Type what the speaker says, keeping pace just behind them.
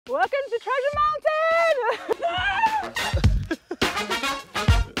Welcome to Treasure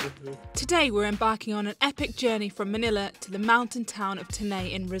Mountain! Today we're embarking on an epic journey from Manila to the mountain town of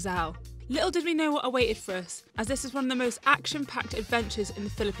Tanay in Rizal. Little did we know what awaited for us, as this is one of the most action-packed adventures in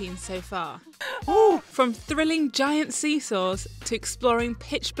the Philippines so far. From thrilling giant seesaws to exploring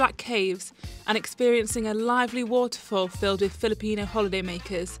pitch-black caves and experiencing a lively waterfall filled with Filipino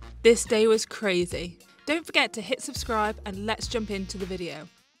holidaymakers, this day was crazy. Don't forget to hit subscribe and let's jump into the video.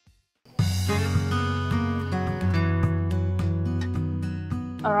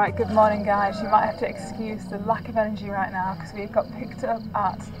 Alright, good morning guys. You might have to excuse the lack of energy right now because we got picked up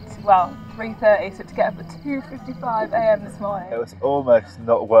at, well, 3:30, so to get up at 2:55 AM this morning. It was almost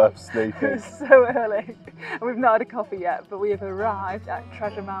not worth sleeping. It was so early. And we've not had a coffee yet, but we have arrived at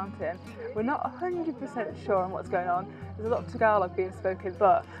Treasure Mountain. We're not 100% sure on what's going on. There's a lot of Tagalog being spoken,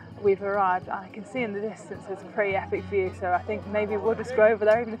 but we've arrived and I can see in the distance there's a pretty epic view, so I think maybe we'll just go over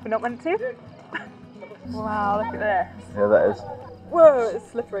there even if we're not meant to. Wow, look at this. Yeah, that is. Whoa, it's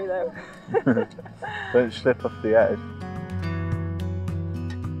slippery though. Don't slip off the edge.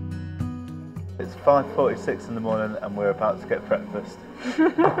 It's 5:46 in the morning and we're about to get breakfast.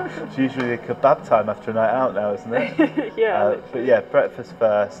 It's usually a kebab time after a night out now, isn't it? Yeah. But yeah, breakfast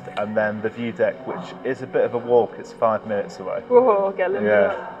first and then the view deck, which is a bit of a walk. It's 5 minutes away. Whoa, get limbered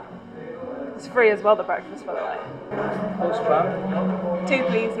Yeah. up. It's free as well, the breakfast, by the way. Two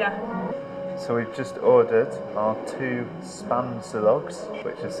please, yeah. So we've just ordered our 2 spam silogs,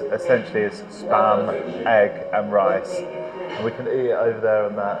 which is essentially spam, egg and rice. And we can eat it over there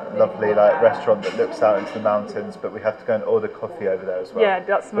on that lovely restaurant that looks out into the mountains, but we have to go and order coffee over there as well. Yeah,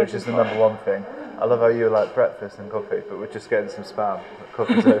 that's the most which is the number one thing. I love how you like breakfast and coffee, but we're just getting some spam.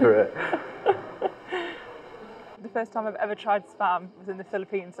 Coffee's over it. The first time I've ever tried spam was in the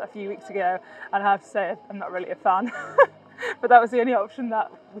Philippines a few weeks ago, and I have to say I'm not really a fan. But that was the only option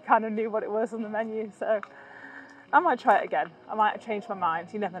that we kind of knew what it was on the menu, so I might try it again. I might have changed my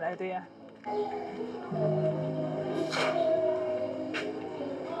mind. You never know, do you?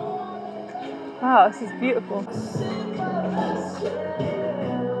 Wow, this is beautiful.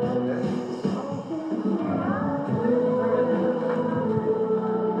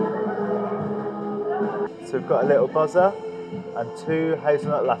 So we've got a little buzzer and 2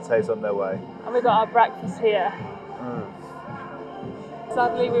 hazelnut lattes on their way. And we got our breakfast here.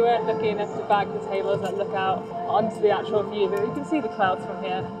 Sadly, we weren't lucky enough to bag the tables and look out onto the actual view, but we can see the clouds from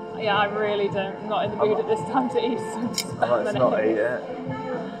here. Yeah, I'm not in the mood at this time to eat. I might not eat it.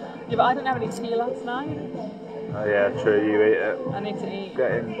 Yeah, but I didn't have any tea last night. Oh yeah, true, you eat it. I need to eat.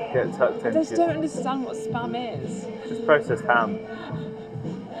 Get tucked in. I just don't understand what spam is. Just processed ham.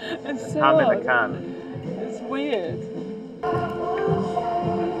 It's so Ham in odd. a can. It's weird.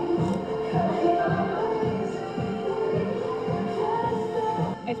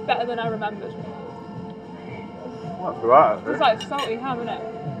 It's better than I remembered. That's right. It's like salty ham, isn't it?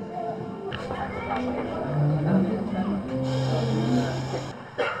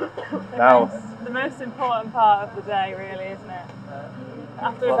 Now, The most important part of the day, really, isn't it?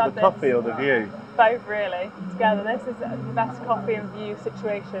 After we've had the coffee this, or the view? both really together. This is the best coffee and view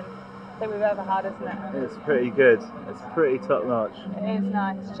situation that we've ever had, isn't it? It's pretty good. It's pretty top notch. It is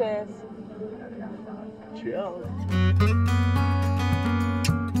nice. Cheers. Cheers.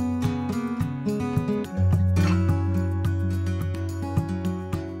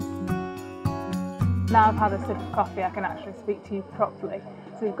 Now I've had a sip of coffee, I can actually speak to you properly.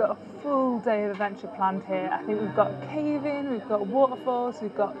 So we've got a full day of adventure planned here. I think we've got cave-in, we've got waterfalls,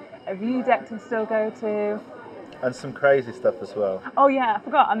 we've got a view deck to still go to. And some crazy stuff as well. Oh yeah, I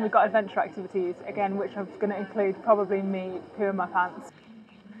forgot, and we've got adventure activities, again, which I'm going to include probably me pooing my pants.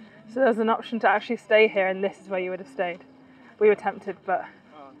 So there's an option to actually stay here, and this is where you would have stayed. We were tempted, but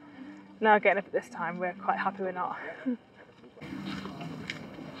now getting up at this time, we're quite happy we're not.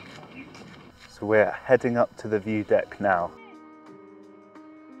 So we're heading up to the view deck now.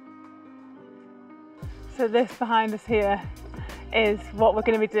 So this behind us here is what we're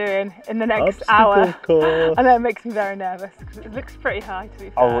going to be doing in the next hour. Course. And that makes me very nervous because it looks pretty high, to be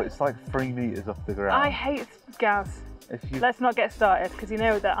fair. Oh, it's like 3 meters off the ground. I hate gas. Let's not get started because you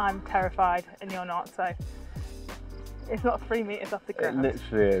know that I'm terrified and you're not, so it's not 3 meters off the ground. It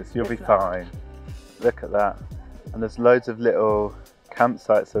literally is. You'll be not. fine. Look at that. And there's loads of little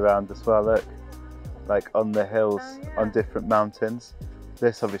campsites around as well, look. Like on the hills, on different mountains.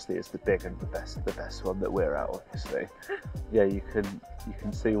 This obviously is the big and the best one that we're at, obviously. Yeah, you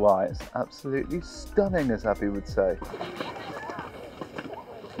can see why. It's absolutely stunning, as Abby would say.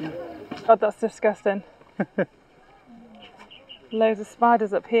 God, that's disgusting. Loads of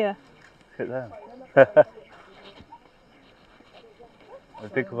spiders up here. Look at them. A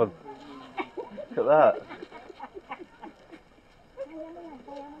big one. Look at that.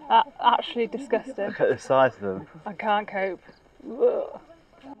 That's actually disgusting. Look at the size of them. I can't cope. Ugh.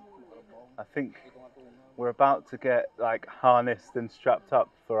 I think we're about to get like harnessed and strapped up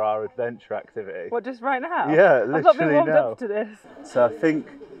for our adventure activity. What, just right now? Yeah, I've not been literally warmed now. up to this. So I think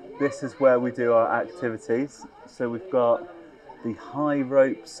this is where we do our activities. So we've got the high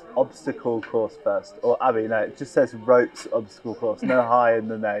ropes obstacle course first. Or Abby, no, it just says ropes obstacle course, no high in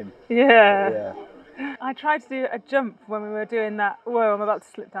the name. Yeah. Yeah. I tried to do a jump when we were doing that. Whoa, I'm about to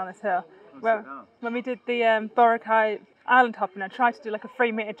slip down this hill. When we did the Boracay island hopping, I tried to do like a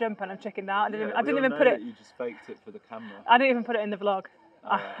 3-metre jump and I chickened out. I didn't even put it. You just faked it for the camera. I didn't even put it in the vlog.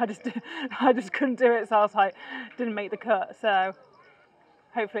 I just couldn't do it, so I was like, didn't make the cut. So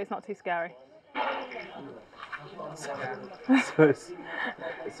hopefully it's not too scary.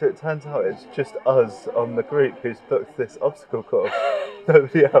 So it turns out it's just us on the group who's booked this obstacle course.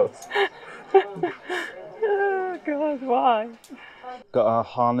 Nobody else. Oh God, why? Got our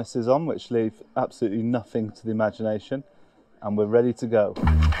harnesses on, which leave absolutely nothing to the imagination, and we're ready to go.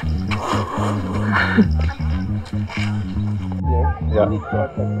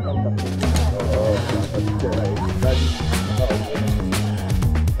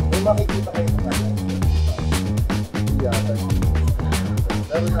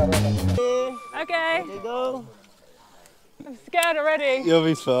 Okay. Go. I'm scared already. You'll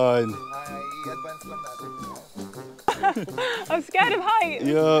be fine. I'm scared of heights.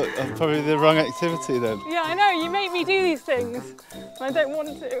 You're probably the wrong activity then. Yeah, I know. You make me do these things. I don't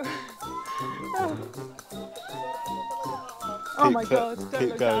want to. Oh my God! Don't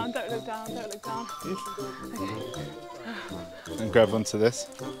look down! Don't look down! Don't look down! And grab onto this.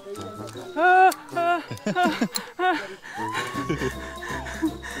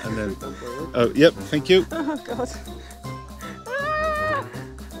 And then, oh, yep, thank you. Oh God!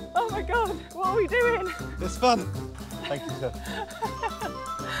 Oh my God! What are we doing? It's fun. Thank you, sir.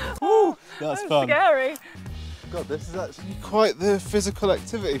 Woo, that's fun. Scary. God, this is actually quite the physical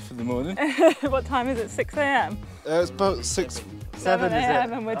activity for the morning. What time is it? 6 a.m. It's about 7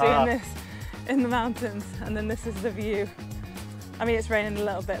 a.m. and we're doing this in the mountains, and then this is the view. I mean, it's raining a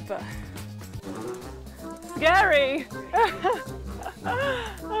little bit, but scary.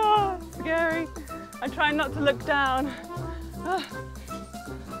 Oh, scary. I'm trying not to look down.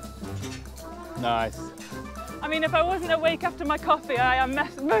 Nice. I mean, if I wasn't awake after my coffee, I am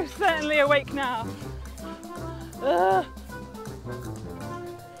most certainly awake now.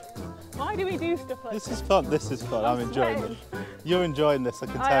 Why do we do stuff like this? This is fun. This is fun. I'm enjoying it. You're enjoying this, I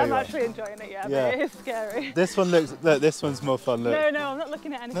can tell you. I am actually enjoying it, yeah, but it is scary. This one looks, look, this one's more fun, look. No, I'm not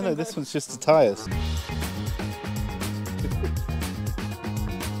looking at anything. No, this one's just the tyres.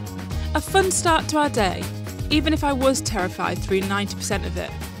 A fun start to our day. Even if I was terrified through 90% of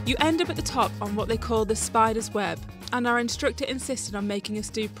it, you end up at the top on what they call the spider's web, and our instructor insisted on making us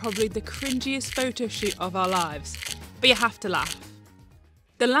do probably the cringiest photo shoot of our lives. But you have to laugh.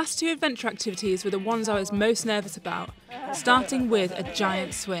 The last 2 adventure activities were the ones I was most nervous about, starting with a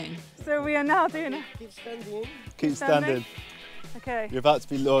giant swing. So we are now doing a... Keep standing. Keep standing. Okay. You're about to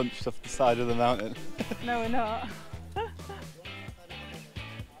be launched off the side of the mountain. No, we're not. I'm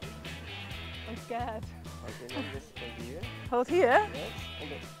scared. Okay, now just hold here. Hold here? Yes,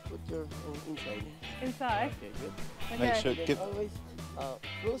 and then put your inside. Inside? Okay, good. Okay. Make sure, Then always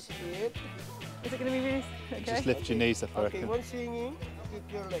close it. Is it going to be really... Okay. just lift your knees up, I Okay, reckon. once swinging,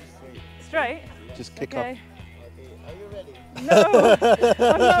 keep your legs straight. Straight? Just kick Okay. off. Okay, are you ready? No,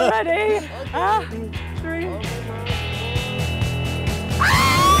 I'm not ready. Ah, 3. Oh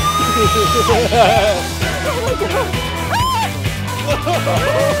my God.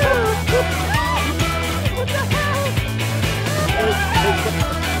 What the hell?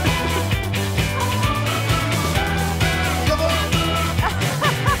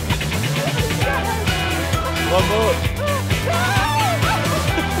 One more.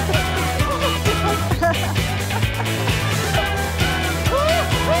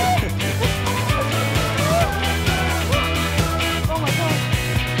 Oh my God.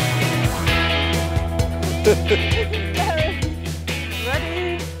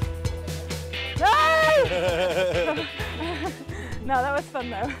 Ready? No! No, that was fun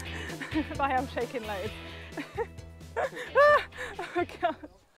though. But I am shaking loads. Oh God.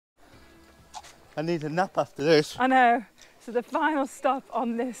 I need a nap after this. I know. So the final stop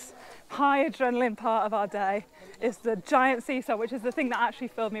on this high adrenaline part of our day is the giant seesaw, which is the thing that actually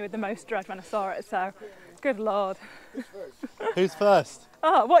filled me with the most dread when I saw it. So, good Lord. Who's first?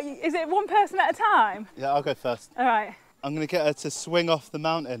 Oh, what, is it one person at a time? Yeah, I'll go first. All right. I'm going to get her to swing off the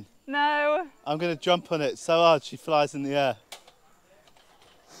mountain. No. I'm going to jump on it so hard she flies in the air.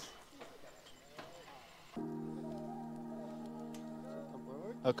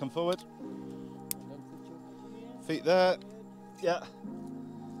 I'll come forward. Feet there. Yeah.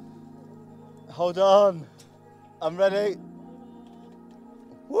 Hold on. I'm ready.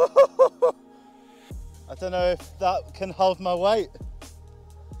 Woo! I don't know if that can hold my weight.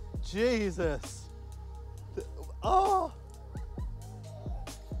 Jesus. Oh.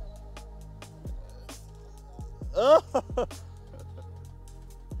 Oh.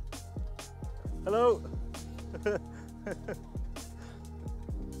 Hello.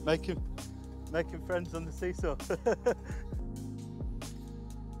 making friends on the seesaw.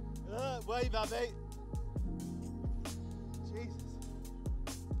 Wave, Abby. Jesus.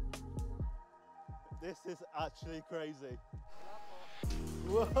 This is actually crazy.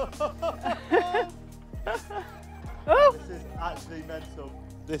 Whoa. This is actually mental.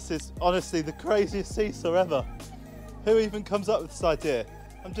 This is honestly the craziest seesaw ever. Who even comes up with this idea?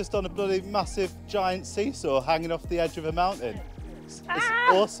 I'm just on a bloody massive giant seesaw hanging off the edge of a mountain. It's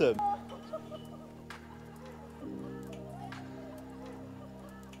awesome.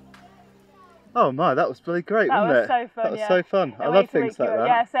 Oh my, that was bloody great, wasn't it? That was so fun, That was so fun. I love things like that.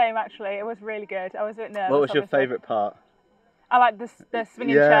 Yeah, same actually. It was really good. I was a bit nervous. What was your obviously. favourite part? I like the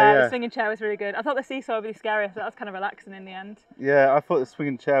swinging chair. Yeah. The swinging chair was really good. I thought the seesaw would be scary, so that was kind of relaxing in the end. Yeah, I thought the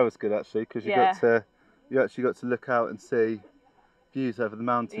swinging chair was good actually, because you actually got to look out and see views over the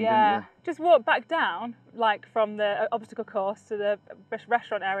mountain, didn't you? Just walk back down, like from the obstacle course to the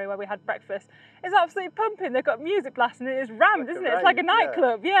restaurant area where we had breakfast. It's absolutely pumping. They've got music blasting and it's rammed, isn't it? It's like a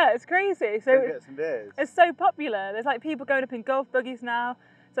nightclub. Yeah, it's crazy. So get some beers. It's so popular. There's like people going up in golf buggies now.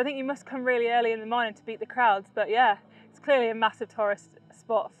 So I think you must come really early in the morning to beat the crowds. But yeah, it's clearly a massive tourist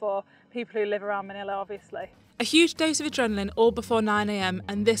spot for people who live around Manila, obviously. A huge dose of adrenaline all before 9 AM,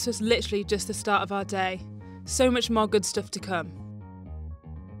 and this was literally just the start of our day. So much more good stuff to come.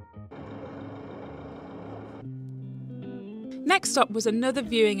 Next stop was another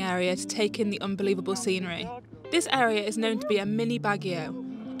viewing area to take in the unbelievable scenery. This area is known to be a mini Baguio,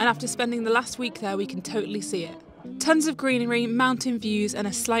 and after spending the last week there we can totally see it. Tons of greenery, mountain views and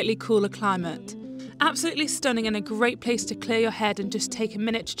a slightly cooler climate. Absolutely stunning and a great place to clear your head and just take a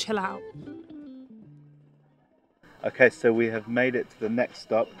minute to chill out. Okay, so we have made it to the next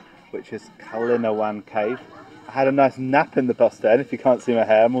stop, which is Kalinawan Cave. I had a nice nap in the bus then, if you can't see my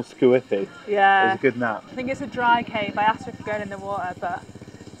hair, I'm all squiffy. Yeah. It was a good nap. I think it's a dry cave. I asked her if we're going in the water, but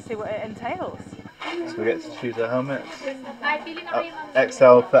see what it entails. So we get to choose our helmets.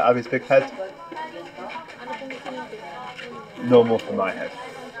 XL for Abby's big head. Normal for my head.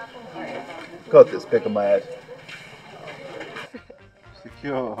 God, that's big on my head.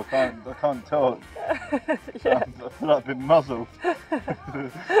 Secure, I can't talk. Yeah. I feel like I've been muzzled.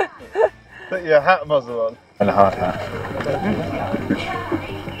 Put your hat muzzle on. And a hard hat.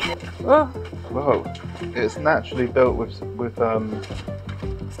 Whoa. Whoa, it's naturally built with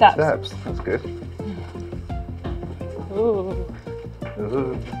Steps. That's good. Ooh.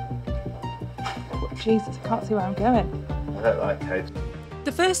 Ooh. Jesus, I can't see where I'm going. I don't like caves.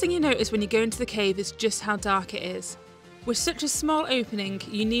 The first thing you notice when you go into the cave is just how dark it is. With such a small opening,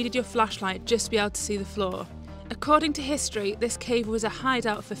 you needed your flashlight just to be able to see the floor. According to history, this cave was a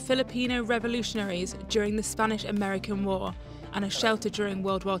hideout for Filipino revolutionaries during the Spanish-American War and a shelter during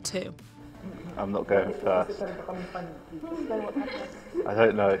World War II. I'm not going first. I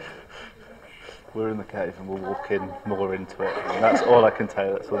don't know. We're in the cave and we're walking more into it. And that's all I can tell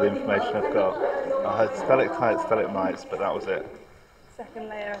you, that's all the information I've got. I heard stalactites, stalagmites, but that was it. Second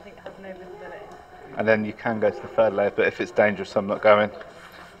layer, I think, has no visibility. And then you can go to the third layer, but if it's dangerous, I'm not going.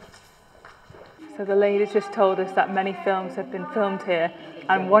 So the lady's just told us that many films have been filmed here,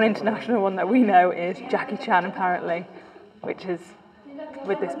 and one international one that we know is Jackie Chan, apparently, which is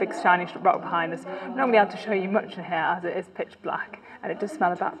with this big shiny rock behind us. We're not going to be able to show you much in here as it is pitch black and it does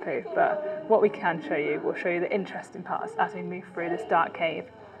smell of bat poo, but what we can show you, we'll show you the interesting parts as we move through this dark cave.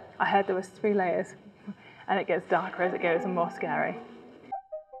 I heard there was 3 layers and it gets darker as it goes and more scary.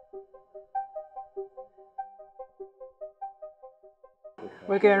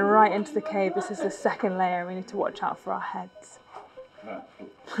 We're going right into the cave. This is the second layer and we need to watch out for our heads.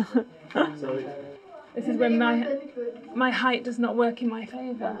 This is when my height does not work in my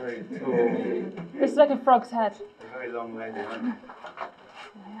favour. This is like a frog's head. A very long lady.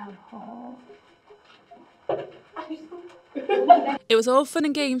 It was all fun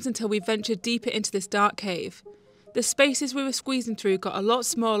and games until we ventured deeper into this dark cave. The spaces we were squeezing through got a lot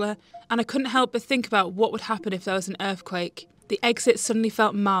smaller and I couldn't help but think about what would happen if there was an earthquake. The exit suddenly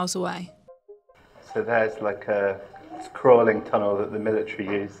felt miles away. So there's like a crawling tunnel that the military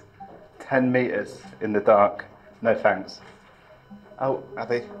use. 10 metres in the dark. No thanks. Oh,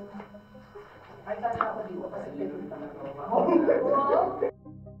 Abby.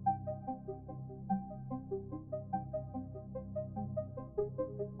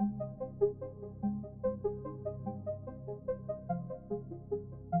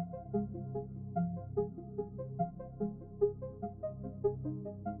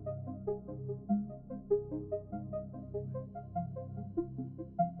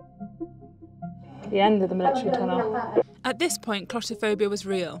 The end of the military tunnel. At this point, claustrophobia was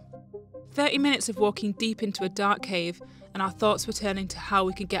real. 30 minutes of walking deep into a dark cave, and our thoughts were turning to how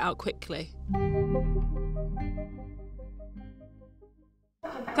we could get out quickly.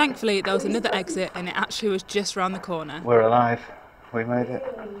 Thankfully, there was another exit, and it actually was just round the corner. We're alive. We made it.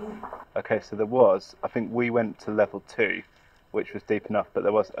 Okay, so I think we went to level 2, which was deep enough, but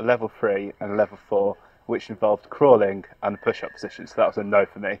there was a level 3 and a level 4, which involved crawling and a push-up position, so that was a no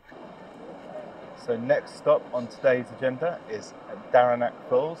for me. So next stop on today's agenda is Daranac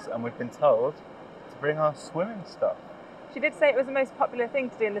Falls, and we've been told to bring our swimming stuff. She did say it was the most popular thing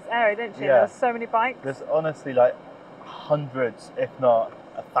to do in this area, didn't she? Yeah. There were so many bikes. There's honestly like hundreds, if not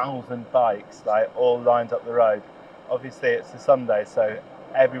 1,000 bikes, like all lined up the road. Obviously it's a Sunday, so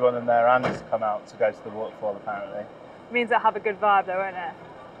everyone and their aunts come out to go to the waterfall apparently. It means it'll have a good vibe though, won't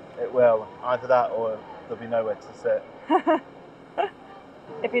it? It will. Either that or there'll be nowhere to sit.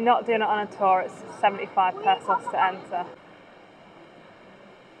 If you're not doing it on a tour, it's 75 pesos to enter.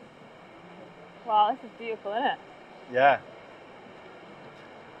 Wow, this is beautiful, isn't it? Yeah.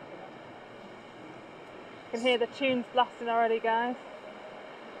 You can hear the tunes blasting already, guys.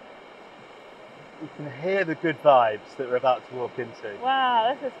 You can hear the good vibes that we're about to walk into.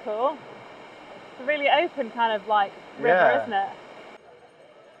 Wow, this is cool. It's a really open kind of like river, Yeah. isn't it?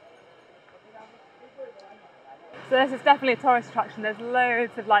 So this is definitely a tourist attraction. There's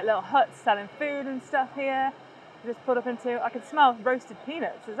loads of like little huts selling food and stuff here. I just pulled up into, I can smell roasted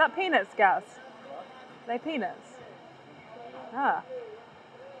peanuts. Is that peanuts, Gaz? Are they peanuts? Ah.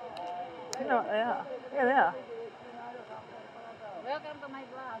 I don't know what they are. Yeah, they are. Welcome to my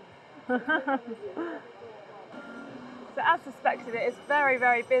vlog. So as suspected, it is very,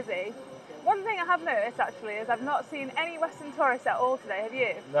 very busy. One thing I have noticed actually is I've not seen any Western tourists at all today, have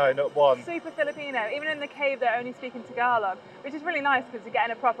you? No, not one. Super Filipino. Even in the cave they're only speaking Tagalog, which is really nice because you're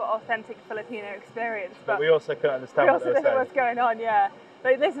getting a proper authentic Filipino experience. But we also couldn't understand we what also they were don't know saying. what's going on, yeah.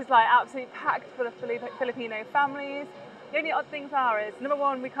 But this is like absolutely packed full of Filipino families. The only odd things is, number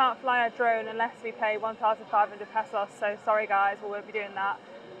one, we can't fly a drone unless we pay 1,500 pesos, so sorry guys, we won't be doing that.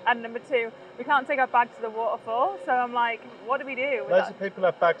 And number two, we can't take our bags to the waterfall, so I'm like, what do we do? Loads of people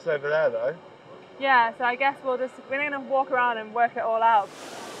have bags over there though. Yeah, so I guess we're going to walk around and work it all out.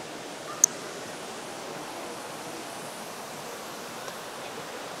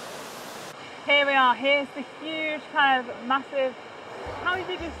 Here we are, here's the huge kind of massive, how would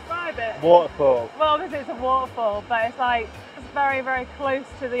you describe it? Waterfall. Well, obviously it's a waterfall, but it's like, it's very, very close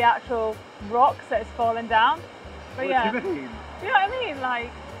to the actual rocks that it's falling down. But What do you mean? you know what I mean? Like,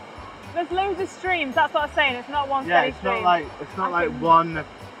 there's loads of streams, that's what I'm saying, it's not one Yeah, steady it's stream. not like one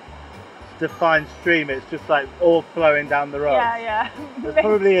defined stream, it's just like all flowing down the rocks. Yeah, yeah. There's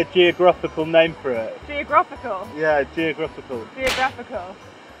probably a geographical name for it. Geographical. Yeah, geographical. Geographical.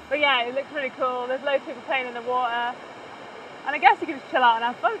 But yeah, it looks really cool. There's loads of people playing in the water. And I guess you can just chill out and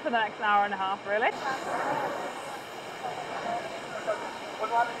have fun for the next hour and a half, really.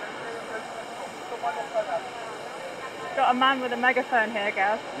 Got a man with a megaphone here,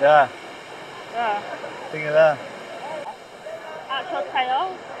 guys. Yeah, Yeah. think of that. Actual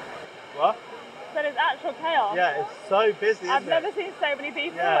chaos. What? So there's actual chaos. Yeah, it's so busy, I've isn't it? never seen so many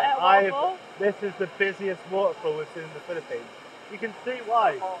people Yeah, at a waterfall. this is the busiest waterfall we've seen in the Philippines. You can see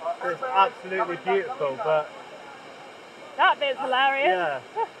why. It's absolutely beautiful, but That bit's hilarious.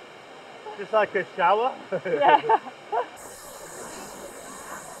 yeah, just like a shower. Yeah.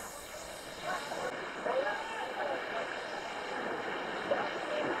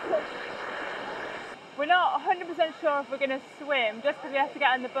 We're not 100% sure if we're going to swim, just because we have to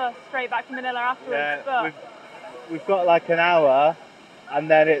get on the bus straight back to Manila afterwards. Yeah, but we've got like an hour, and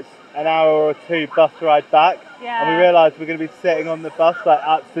then it's an hour or two bus ride back. Yeah. And we realise we're going to be sitting on the bus, like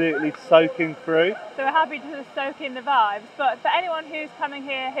absolutely soaking through. So we're happy to just soak in the vibes. But for anyone who's coming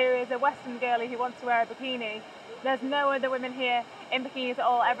here who is a Western girlie who wants to wear a bikini, there's no other women here in bikinis at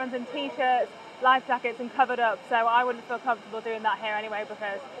all. Everyone's in t-shirts, life jackets and covered up. So I wouldn't feel comfortable doing that here anyway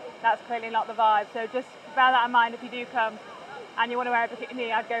because that's clearly not the vibe. So just bear that in mind if you do come and you want to wear a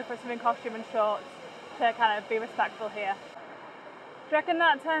bikini, I'd go for a swimming costume and shorts to kind of be respectful here. Do you reckon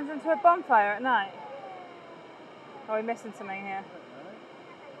that turns into a bonfire at night? Or are we missing something here?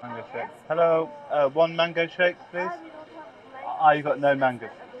 Mango shake. Hello, one mango shake, please. Ah, you got no mango.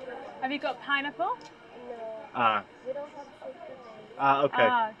 Have you got pineapple? Ah. We don't have shake today. Ah, okay.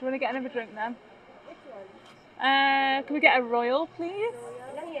 Do you want to get another drink then? Can we get a royal, please?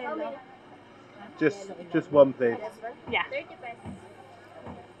 Just one, please. Yeah. 30 pesos.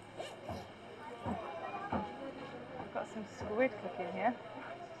 I've got some squid cooking here,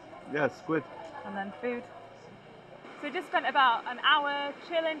 Yeah, squid. and then food. So we just spent about an hour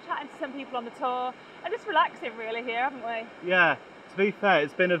chilling, chatting to some people on the tour, and just relaxing really here, haven't we? Yeah, to be fair,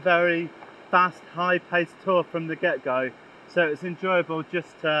 it's been a very fast, high-paced tour from the get-go, so it's enjoyable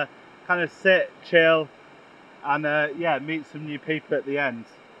just to kind of sit, chill, and yeah, meet some new people at the end.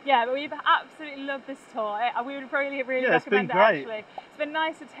 Yeah, but we've absolutely loved this tour. We would really Yeah, it's been recommend it great. actually. It's been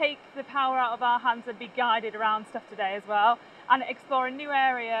nice to take the power out of our hands and be guided around stuff today as well, and explore a new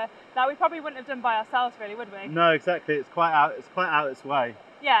area that we probably wouldn't have done by ourselves really, would we? No, exactly, it's quite out its way.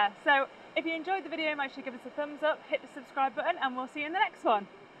 Yeah, so if you enjoyed the video, make sure you give us a thumbs up, hit the subscribe button, and we'll see you in the next one.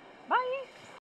 Bye!